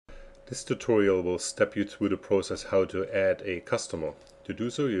This tutorial will step you through the process how to add a customer. To do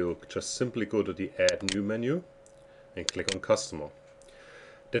so, you'll just simply go to the Add New menu and click on Customer.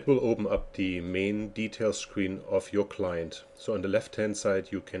 That will open up the main details screen of your client. So on the left hand side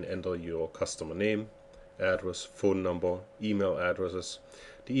you can enter your customer name, address, phone number, email addresses.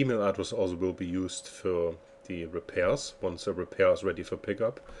 The email address also will be used for the repairs. Once a repair is ready for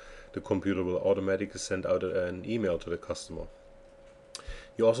pickup, the computer will automatically send out an email to the customer.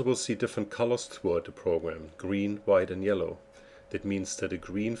 You also will see different colors throughout the program: green, white and yellow. That means that the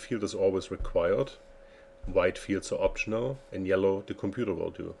green field is always required, white fields are optional, and yellow the computer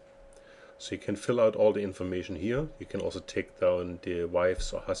will do. So you can fill out all the information here. You can also take down the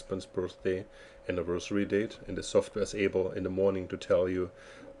wife's or husband's birthday, anniversary date, and the software is able in the morning to tell you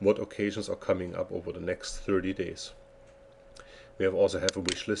what occasions are coming up over the next 30 days. We also have a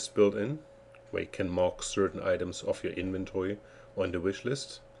wish list built in, where you can mark certain items of your inventory on the wish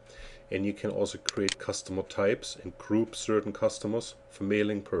list. And you can also create customer types and group certain customers for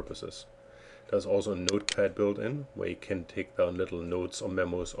mailing purposes. There's also a notepad built in, where you can take down little notes or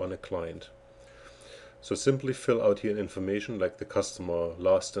memos on a client. So simply fill out here information like the customer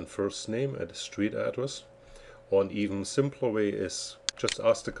last and first name and the street address. Or an even simpler way is just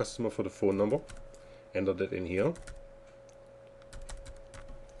ask the customer for the phone number, enter that in here,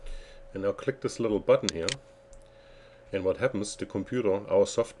 and now click this little button here. And what happens, the computer, our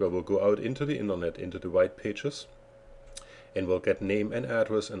software, will go out into the internet, into the white pages, and will get name and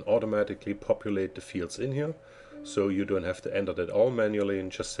address and automatically populate the fields in here. So you don't have to enter that all manually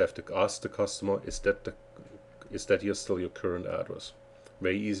and just have to ask the customer, is that here still your current address?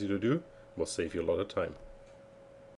 Very easy to do, will save you a lot of time.